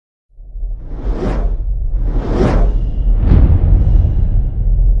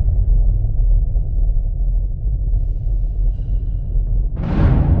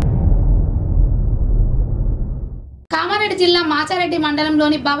మాచారెడ్డి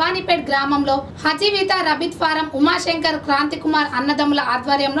మండలంలోని భవానీపేట్ గ్రామంలో హజీవిత రబీత్ ఫారం ఉమాశంకర్ క్రాంతికుమార్ అన్నదమ్ముల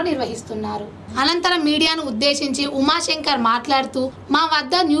ఆధ్వర్యంలో నిర్వహిస్తున్నారు. అనంతరం మీడియాను ఉద్దేశించి ఉమాశంకర్ మాట్లాడుతూ, మా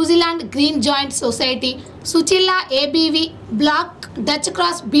వద్ద New Zealand green joint society, సుచిల్లా ABV black, Dutch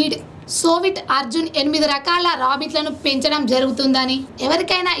cross bead, సోవిట్ Arjun 8 రకాల రాబిట్లను పెంచడం జరుగుతుందని,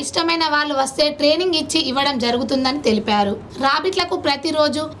 ఎవరికైనా ఇష్టమైన వాళ్ళు వస్తే ట్రైనింగ్ ఇచ్చి ఇవ్వడం జరుగుతుందని తెలిపారు. రాబిట్లకు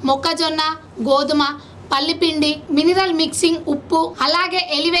ప్రతిరోజు మొక్కజొన్న, గోధుమ, పల్లిపిండి, మినరల్ మిక్సింగ్, ఉప్పు, అలాగే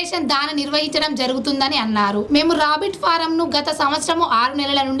ఎలివేషన్ దాన నిర్వహించడం జరుగుతుందని అన్నారు. మేము రాబిట్ ఫారం ను గత సంవత్సరం 6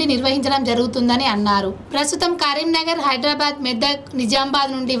 నెలల నుండి నిర్వహించడం జరుగుతుందని అన్నారు. ప్రస్తుతం కరీంనగర్, హైదరాబాద్, మెదక్,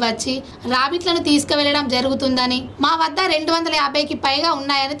 నిజామాబాద్ నుండి వచ్చి రాబిట్లను తీసుకువెళ్లడం జరుగుతుందని, మా వద్ద 250కి పైగా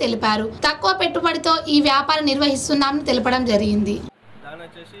ఉన్నాయని తెలిపారు. తక్కువ పెట్టుబడితో ఈ వ్యాపారం నిర్వహిస్తున్నామని తెలపడం జరిగింది.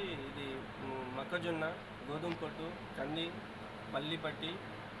 గోధుమ పొట్టు, కంది, పల్లిపట్టి,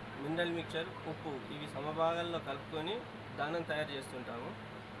 మినరల్ మిక్చర్, ఉప్పు ఇవి సమభాగాల్లో కలుపుకొని దానం తయారు చేస్తుంటాము.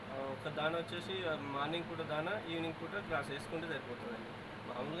 ఒక దాన వచ్చేసి మార్నింగ్ పూట దాన, ఈవినింగ్ పూట గ్రాస్ వేసుకుంటే సరిపోతుందండి.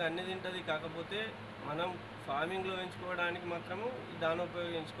 మామూలుగా అన్నీ తింటుంది, కాకపోతే మనం ఫార్మింగ్లో పెంచుకోవడానికి మాత్రము ఈ దాన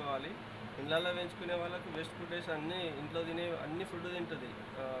ఉపయోగించుకోవాలి. ఇళ్ళల్లో పెంచుకునే వాళ్ళకి వెస్ట్ ఫుడ్ వేసి అన్నీ ఇంట్లో తినే అన్ని ఫుడ్ తింటుంది,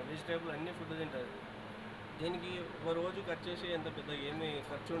 వెజిటేబుల్ అన్ని ఫుడ్ తింటుంది. దీనికి ఒక రోజు ఖర్చు చేసి ఎంత పెద్ద ఏమీ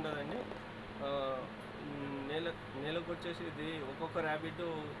ఖర్చు ఉండదండి. నెలకు వచ్చేసి ఇది ఒక్కొక్క ర్యాబిట్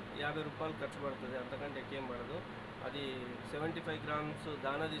 50 రూపాయలు ఖర్చు పడుతుంది, అంతకంటే ఎక్కువేం పడదు. అది 75 గ్రామ్స్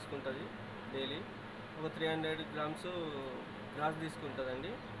దానా తీసుకుంటుంది డైలీ, ఒక 300 గ్రామ్స్ గ్రాస్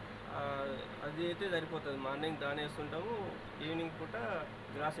తీసుకుంటుందండి. అది అయితే సరిపోతుంది. మార్నింగ్ దానా వేస్తుంటాము, ఈవినింగ్ పూట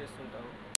గ్రాస్ వేస్తుంటాము.